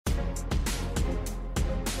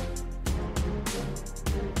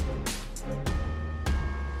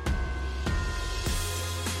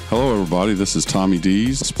everybody. This is Tommy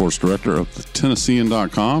Dees, sports director of the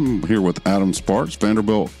Tennessean.com. I'm here with Adam Sparks,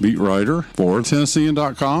 Vanderbilt beat writer for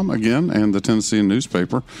Tennessean.com again and the Tennessean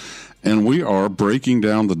newspaper. And we are breaking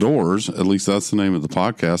down the doors, at least that's the name of the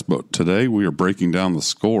podcast, but today we are breaking down the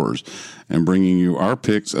scores and bringing you our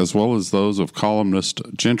picks as well as those of columnist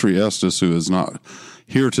Gentry Estes, who is not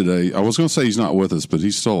here today. I was going to say he's not with us, but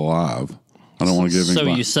he's still alive. I don't want to give him. So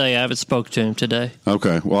you say I haven't spoke to him today?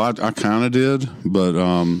 Okay. Well, I kind of did, but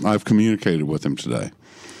I've communicated with him today.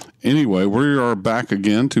 Anyway, we are back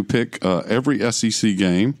again to pick every SEC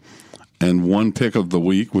game and one pick of the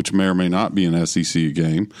week, which may or may not be an SEC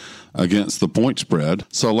game, against the point spread.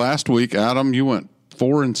 So last week, Adam, you went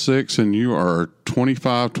 4-6, and you are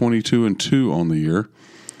 25, 22-2 on the year.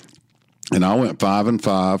 And I went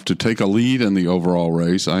 5-5 to take a lead in the overall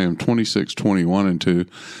race. I am 26, 21-2.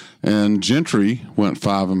 And Gentry went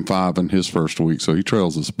 5-5 in his first week, so he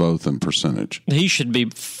trails us both in percentage. He should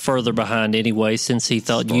be further behind anyway, since he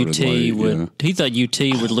thought UT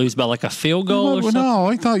would lose by like a field goal or something. No,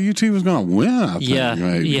 he thought UT was going to win. I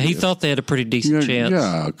think, he thought they had a pretty decent chance.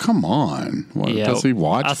 Yeah, come on. Does he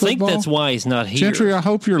watch football? I think that's why he's not here. Gentry, I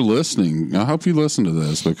hope you're listening. I hope you listen to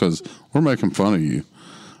this because we're making fun of you.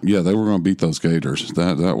 Yeah, they were going to beat those Gators.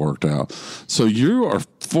 That worked out. So you are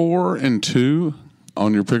 4-2.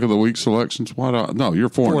 On your pick of the week selections? No, you're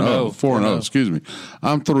 4-0. 4-0, excuse me.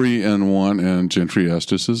 I'm 3-1, and Gentry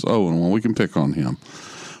Estes is 0-1. We can pick on him.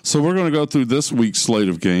 So we're going to go through this week's slate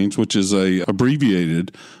of games, which is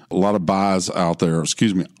abbreviated, a lot of buys out there,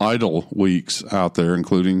 idle weeks out there,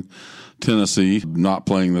 including Tennessee not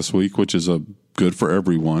playing this week, which is good for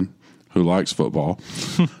everyone who likes football.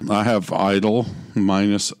 I have idle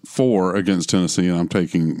 -4 against Tennessee, and I'm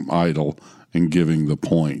taking idle and giving the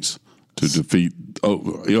points to defeat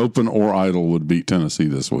open or idle would beat Tennessee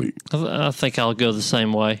this week. I think I'll go the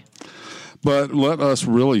same way. But let us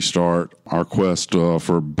really start our quest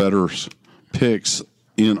for better picks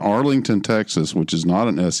in Arlington, Texas, which is not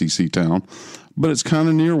an SEC town, but it's kind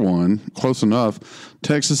of near one, close enough.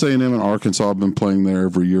 Texas A&M and Arkansas have been playing there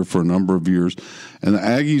every year for a number of years, and the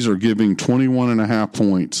Aggies are giving 21.5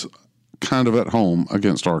 points kind of at home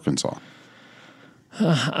against Arkansas.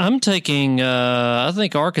 I'm taking, I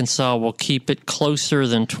think Arkansas will keep it closer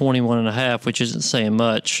than 21.5, which isn't saying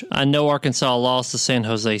much. I know Arkansas lost to San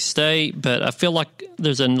Jose State, but I feel like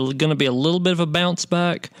there's going to be a little bit of a bounce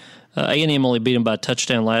back. A&M only beat them by a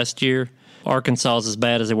touchdown last year. Arkansas is as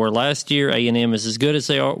bad as they were last year. A&M is as good as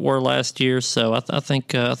they were last year. So I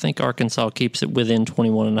think Arkansas keeps it within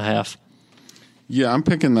 21.5. Yeah, I'm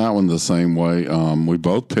picking that one the same way. We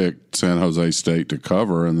both picked San Jose State to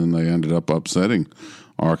cover, and then they ended up upsetting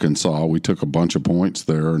Arkansas. We took a bunch of points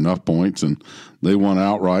there, enough points, and they won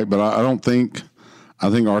outright. But I think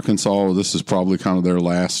Arkansas, this is probably kind of their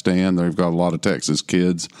last stand. They've got a lot of Texas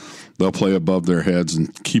kids. They'll play above their heads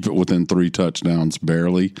and keep it within 3 touchdowns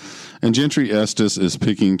barely. And Gentry Estes is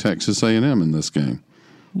picking Texas A&M in this game.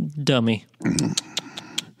 Dummy.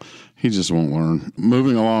 He just won't learn.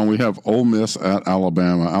 Moving along, we have Ole Miss at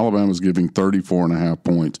Alabama. Alabama's giving 34.5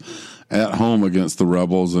 points at home against the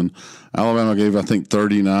Rebels. And Alabama gave, I think,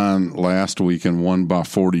 39 last week and won by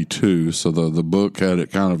 42. So the book had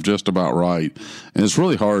it kind of just about right. And it's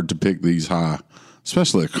really hard to pick these high,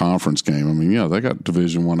 especially a conference game. I mean, they got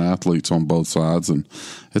Division I athletes on both sides, and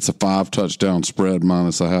it's a 5-touchdown spread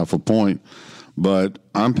minus a half a point. But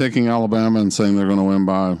I'm picking Alabama and saying they're going to win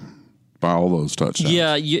by all those touchdowns.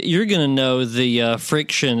 Yeah, you're going to know the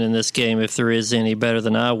friction in this game if there is any better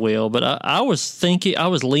than I will. But I was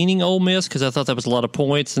leaning Ole Miss because I thought that was a lot of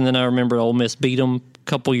points. And then I remember Ole Miss beat them a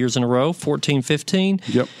couple years in a row, 14-15.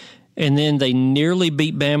 Yep. And then they nearly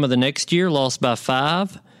beat Bama the next year, lost by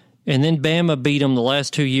 5. And then Bama beat them the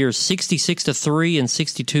last 2 years, 66-3 and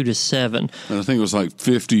 62-7. And I think it was like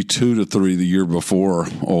 52-3 the year before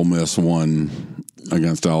Ole Miss won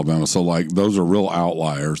against Alabama. So, those are real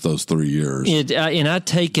outliers, those 3 years. And I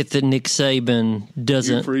take it that Nick Saban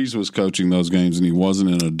doesn't. Hugh Freeze was coaching those games, and he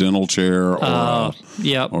wasn't in a dental chair or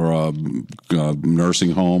a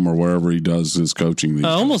nursing home or wherever he does his coaching.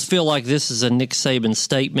 I almost feel like this is a Nick Saban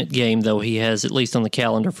statement game, though he has at least on the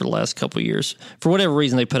calendar for the last couple of years. For whatever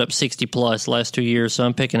reason, they put up 60-plus the last 2 years, so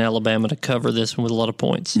I'm picking Alabama to cover this one with a lot of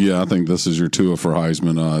points. Yeah, I think this is your Tua for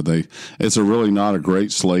Heisman. It's a really not a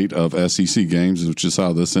great slate of SEC games, which is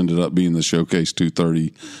how this ended up being the Showcase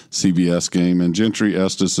 2:30 CBS game. And Gentry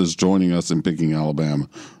Estes is joining us in picking Alabama.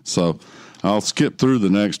 So I'll skip through the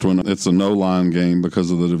next one. It's a no-line game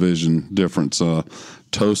because of the division difference.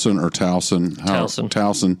 Towson or Towson?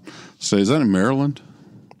 Towson. Is that in Maryland?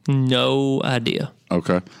 No idea.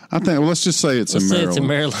 Okay. Let's just say it's in Maryland. Say it's in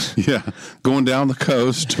Maryland. Yeah. Going down the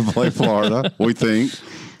coast to play Florida, we think.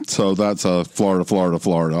 So that's a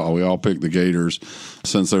Florida. We all picked the Gators.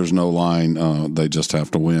 Since there's no line, they just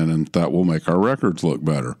have to win, and that will make our records look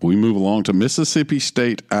better. We move along to Mississippi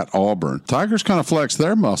State at Auburn. Tigers kind of flexed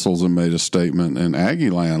their muscles and made a statement in Aggie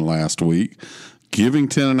Land last week, giving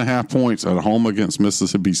 10.5 points at home against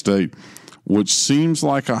Mississippi State, which seems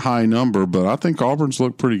like a high number, but I think Auburn's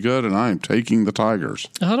look pretty good, and I am taking the Tigers.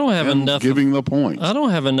 I don't have enough giving the points. I don't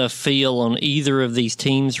have enough feel on either of these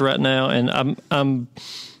teams right now, and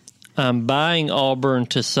I'm buying Auburn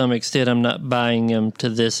to some extent. I'm not buying them to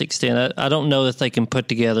this extent. I don't know that they can put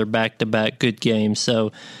together back-to-back good games.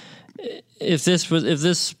 So if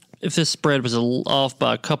this spread was off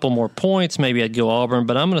by a couple more points, maybe I'd go Auburn.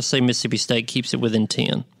 But I'm going to say Mississippi State keeps it within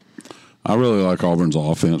 10. I really like Auburn's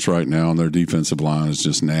offense right now, and their defensive line is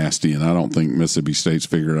just nasty. And I don't think Mississippi State's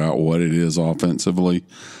figured out what it is offensively,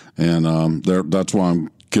 and that's why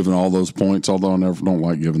I'm giving all those points, although I don't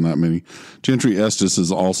like giving that many. Gentry Estes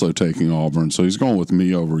is also taking Auburn, so he's going with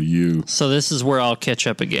me over you. So this is where I'll catch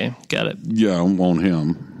up a game. Got it. Yeah, I'm on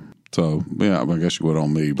him. So, yeah, I guess you would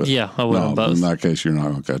on me. But yeah, I would on both. In that case, you're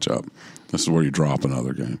not going to catch up. This is where you drop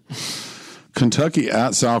another game. Kentucky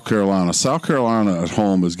at South Carolina. South Carolina at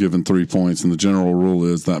home is given 3 points, and the general rule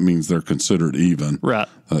is that means they're considered even. Right.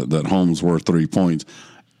 That home's worth 3 points.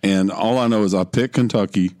 And all I know is I picked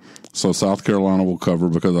Kentucky, so South Carolina will cover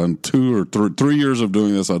because on 3 years of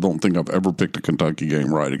doing this, I don't think I've ever picked a Kentucky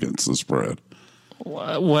game right against the spread.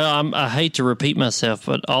 Well, I hate to repeat myself,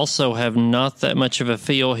 but also have not that much of a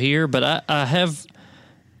feel here. But I have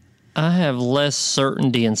less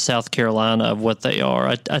certainty in South Carolina of what they are.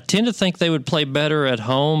 I tend to think they would play better at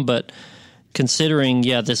home, but considering,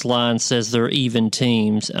 this line says they're even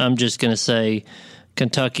teams, I'm just going to say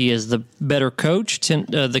Kentucky is the better coach.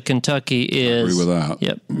 The Kentucky is. I agree with that.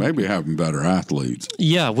 Yep. Maybe having better athletes.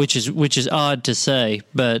 Yeah, which is odd to say,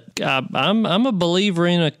 but I'm a believer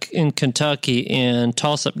in Kentucky in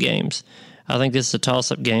toss-up games. I think this is a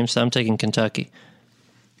toss-up game, so I'm taking Kentucky.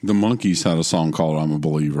 The Monkees had a song called "I'm a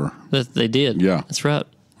Believer." They did. Yeah, that's right.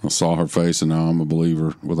 I saw her face, and now I'm a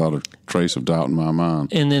believer without a trace of doubt in my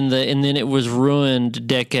mind. And then it was ruined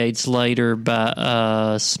decades later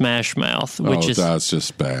by Smash Mouth, which that's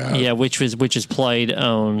just bad. Yeah, which is played in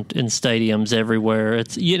stadiums everywhere.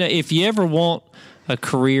 It's if you ever want a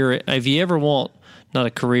career, if you ever want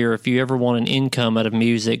an income out of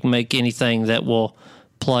music, make anything that will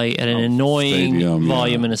play at an annoying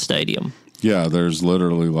volume in a stadium. Yeah, there's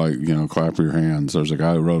literally clap your hands. There's a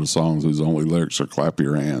guy who wrote a song whose only lyrics are clap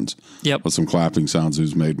your hands. Yep. With some clapping sounds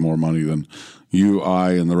who's made more money than you,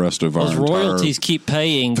 I, and the rest of those our royalties keep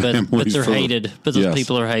paying, but they're hated. But those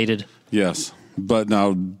people are hated. Yes. But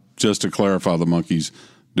now, just to clarify, the Monkees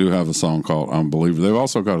do have a song called Unbeliever. They've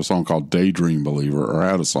also got a song called Daydream Believer, or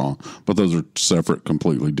had a song, but those are separate,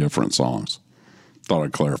 completely different songs. Thought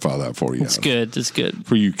I'd clarify that for you. It's good. It's good.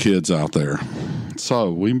 For you kids out there.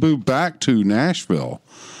 So we move back to Nashville,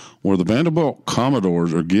 where the Vanderbilt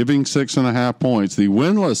Commodores are giving 6.5 points. The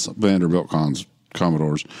winless Vanderbilt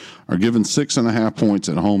Commodores are given 6.5 points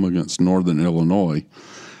at home against Northern Illinois.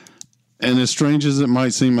 And as strange as it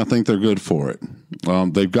might seem, I think they're good for it.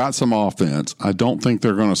 They've got some offense. I don't think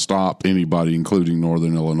they're going to stop anybody, including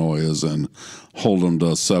Northern Illinois, and hold them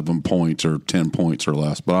to 7 points or 10 points or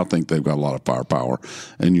less. But I think they've got a lot of firepower,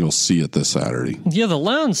 and you'll see it this Saturday. Yeah, the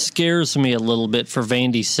line scares me a little bit for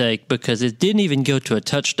Vandy's sake because it didn't even go to a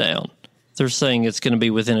touchdown. They're saying it's going to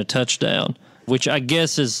be within a touchdown, which I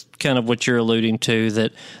guess is kind of what you're alluding to,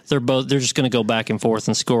 that they're just going to go back and forth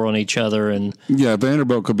and score on each other. And yeah,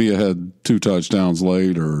 Vanderbilt could be ahead 2 touchdowns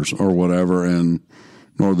late or whatever, and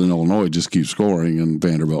Northern Illinois just keeps scoring, and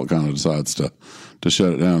Vanderbilt kind of decides to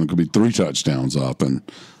shut it down. It could be 3 touchdowns up, and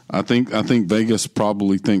I think Vegas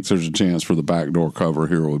probably thinks there's a chance for the backdoor cover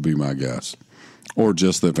here, would be my guess. Or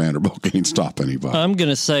just that Vanderbilt can't stop anybody. I'm going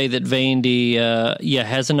to say that Vandy,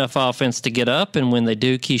 has enough offense to get up, and when they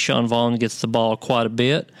do, Keyshawn Vaughn gets the ball quite a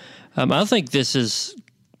bit. I think this is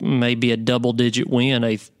maybe a double-digit win,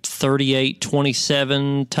 a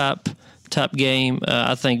 38-27 type game.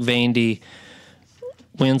 I think Vandy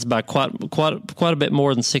wins by quite a bit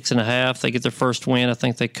more than 6.5. They get their first win. I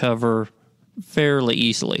think they cover fairly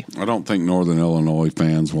easily. I don't think Northern Illinois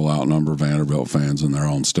fans will outnumber Vanderbilt fans in their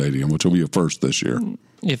own stadium, which will be a first this year.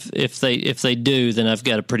 If they do, then I've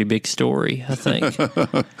got a pretty big story, I think.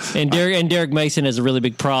 and Derek Mason has a really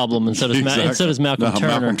big problem, and so does Malcolm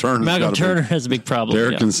Turner. Malcolm Turner has a big problem.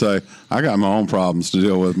 Derek can say, "I got my own problems to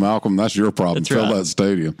deal with." Malcolm, that's your problem. Fill that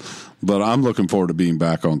stadium. But I'm looking forward to being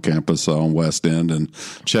back on campus on West End and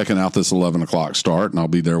checking out this 11 o'clock start, and I'll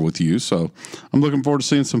be there with you. So I'm looking forward to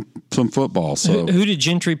seeing some football. So who did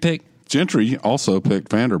Gentry pick? Gentry also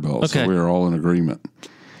picked Vanderbilt, so we are all in agreement.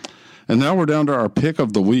 And now we're down to our pick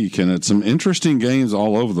of the week, and it's some interesting games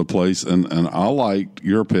all over the place. And I like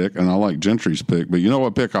your pick, and I like Gentry's pick. But you know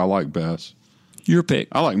what pick I like best? Your pick.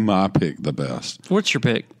 I like my pick the best. What's your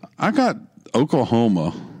pick? I got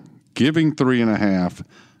Oklahoma giving 3.5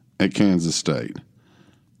 at Kansas State.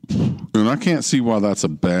 And I can't see why that's a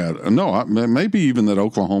bad. No, maybe even that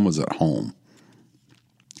Oklahoma's at home.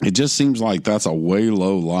 It just seems like that's a way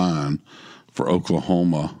low line for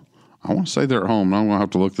Oklahoma. I want to say they're at home. I'm going to have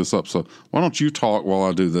to look this up. So why don't you talk while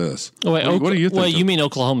I do this? Wait, what do you think? Wait, you mean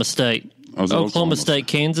Oklahoma State? Oklahoma State,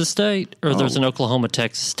 Kansas State? Or there's an Oklahoma,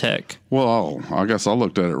 Texas Tech? Well, I guess I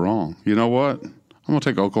looked at it wrong. You know what? I'm going to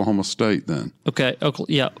take Oklahoma State then. Okay.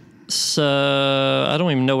 Yeah. So I don't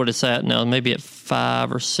even know what it's at now. Maybe at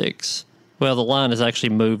 5 or 6. Well, the line has actually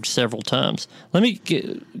moved several times.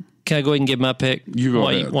 Can I go ahead and give my pick? You go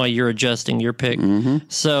ahead. While you're adjusting your pick. Mm-hmm.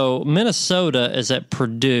 So Minnesota is at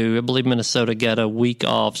Purdue. I believe Minnesota got a week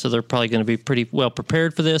off, so they're probably going to be pretty well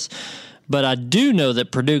prepared for this. But I do know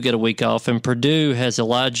that Purdue got a week off, and Purdue has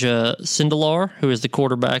Elijah Sindelar, who is the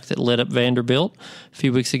quarterback that lit up Vanderbilt a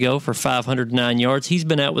few weeks ago for 509 yards. He's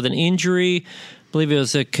been out with an injury. I believe it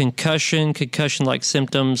was a concussion-like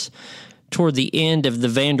symptoms toward the end of the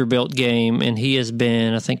Vanderbilt game, and he has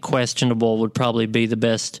been, I think, questionable would probably be the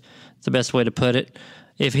best way to put it.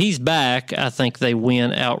 If he's back, I think they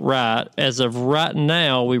win outright. As of right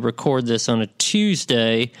now, we record this on a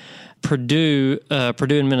Tuesday. Purdue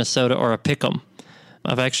and Minnesota are a pick'em.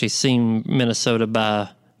 I've actually seen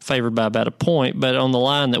Minnesota favored by about a point, but on the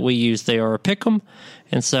line that we use, they are a pick'em.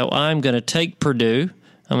 And so I'm going to take Purdue.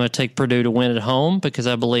 I'm going to take Purdue to win at home because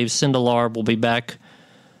I believe Sindelar will be back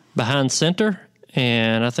behind center,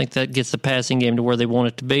 and I think that gets the passing game to where they want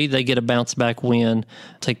it to be. They get a bounce-back win,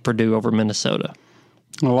 take Purdue over Minnesota.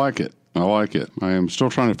 I like it. I am still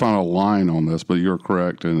trying to find a line on this, but you're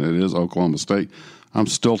correct, and it is Oklahoma State. I'm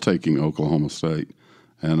still taking Oklahoma State.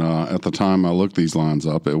 And at the time I looked these lines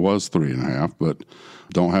up, it was 3.5, but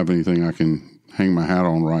don't have anything I can hang my hat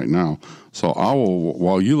on right now. So I will,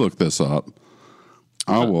 while you look this up,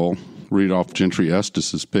 I will read off Gentry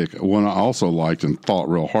Estes' pick. One I also liked and thought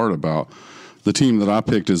real hard about. The team that I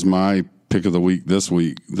picked as my pick of the week this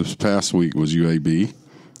past week was UAB,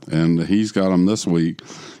 and he's got them this week.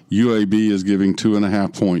 UAB is giving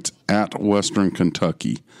 2.5 points at Western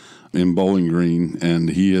Kentucky in Bowling Green, and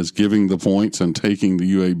he is giving the points and taking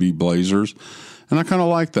the UAB Blazers. And I kind of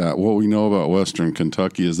like that. What we know about Western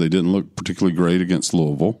Kentucky is they didn't look particularly great against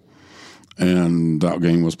Louisville, and that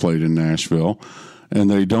game was played in Nashville. And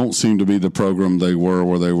they don't seem to be the program they were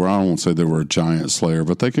where they were. I won't say they were a giant slayer,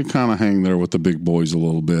 but they could kind of hang there with the big boys a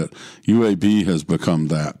little bit. UAB has become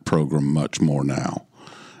that program much more now.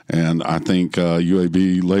 And I think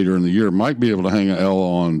UAB later in the year might be able to hang an L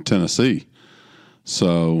on Tennessee.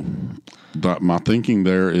 So my thinking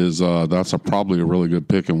there is that's probably a really good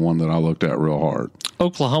pick and one that I looked at real hard.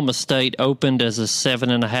 Oklahoma State opened as a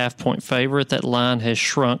 7.5 point favorite. That line has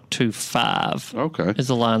shrunk to 5. Okay. Is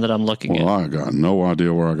the line that I'm looking at. Well, I got no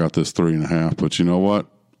idea where I got this 3.5, but you know what?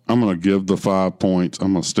 I'm going to give the 5 points.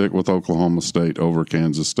 I'm going to stick with Oklahoma State over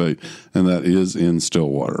Kansas State, and that is in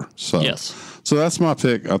Stillwater. So, yes. So that's my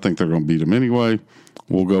pick. I think they're going to beat them anyway.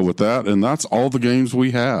 We'll go with that, and that's all the games we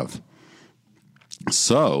have.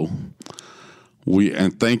 So,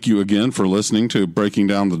 and thank you again for listening to Breaking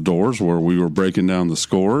Down the Doors, where we were breaking down the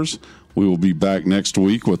scores. We will be back next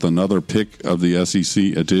week with another pick of the SEC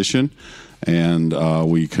edition, and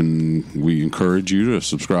we encourage you to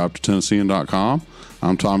subscribe to Tennessean.com.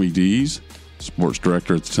 I'm Tommy Dees, sports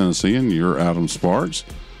director at the Tennessean. You're Adam Sparks,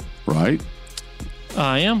 right?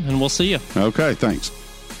 I am, and we'll see you. Okay, thanks.